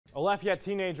A Lafayette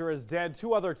teenager is dead.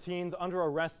 Two other teens under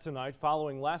arrest tonight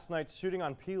following last night's shooting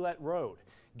on Pillette Road.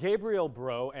 Gabriel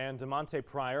Bro and DeMonte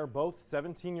Pryor, both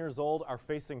 17 years old, are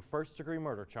facing first-degree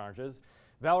murder charges.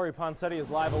 Valerie Poncetti is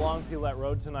live along Pillette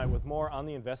Road tonight with more on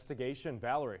the investigation.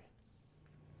 Valerie.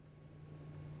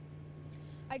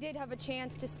 I did have a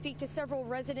chance to speak to several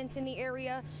residents in the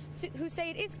area who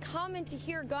say it is common to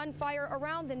hear gunfire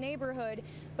around the neighborhood,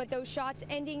 but those shots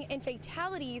ending in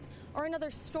fatalities are another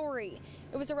story.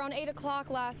 It was around 8 o'clock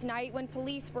last night when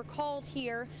police were called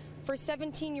here for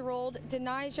 17-year-old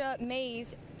Denijah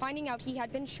Mays, finding out he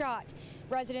had been shot.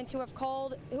 Residents who have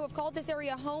called this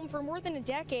area home for more than a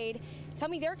decade tell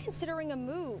me they're considering a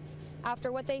move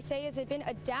after what they say has been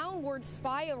a downward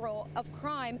spiral of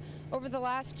crime over the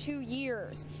last 2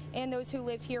 years. And those who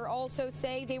live here also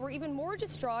say they were even more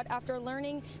distraught after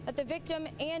learning that the victim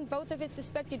and both of his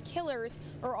suspected killers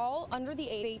are all under the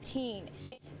age of 18.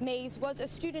 Mays was a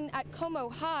student at Comeaux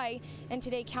High, and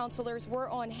today counselors were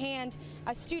on hand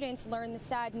as students learned the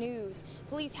sad news.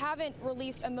 Police haven't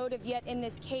released a motive yet in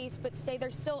this case, but say they're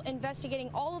still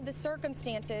investigating all of the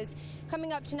circumstances.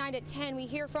 Coming up tonight at 10, we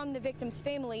hear from the victim's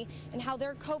family and how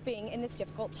they're coping in this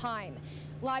difficult time.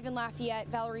 Live in Lafayette,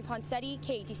 Valerie Poncetti,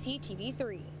 KATC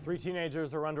TV3. Three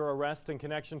teenagers are under arrest in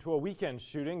connection to a weekend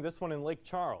shooting, this one in Lake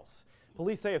Charles.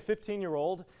 Police say a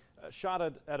 15-year-old shot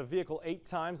at a vehicle 8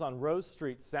 times on Rose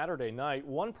Street Saturday night.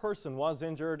 One person was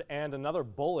injured and another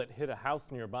bullet hit a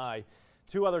house nearby.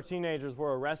 2 other teenagers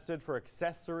were arrested for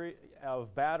accessory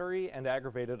of battery and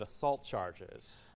aggravated assault charges.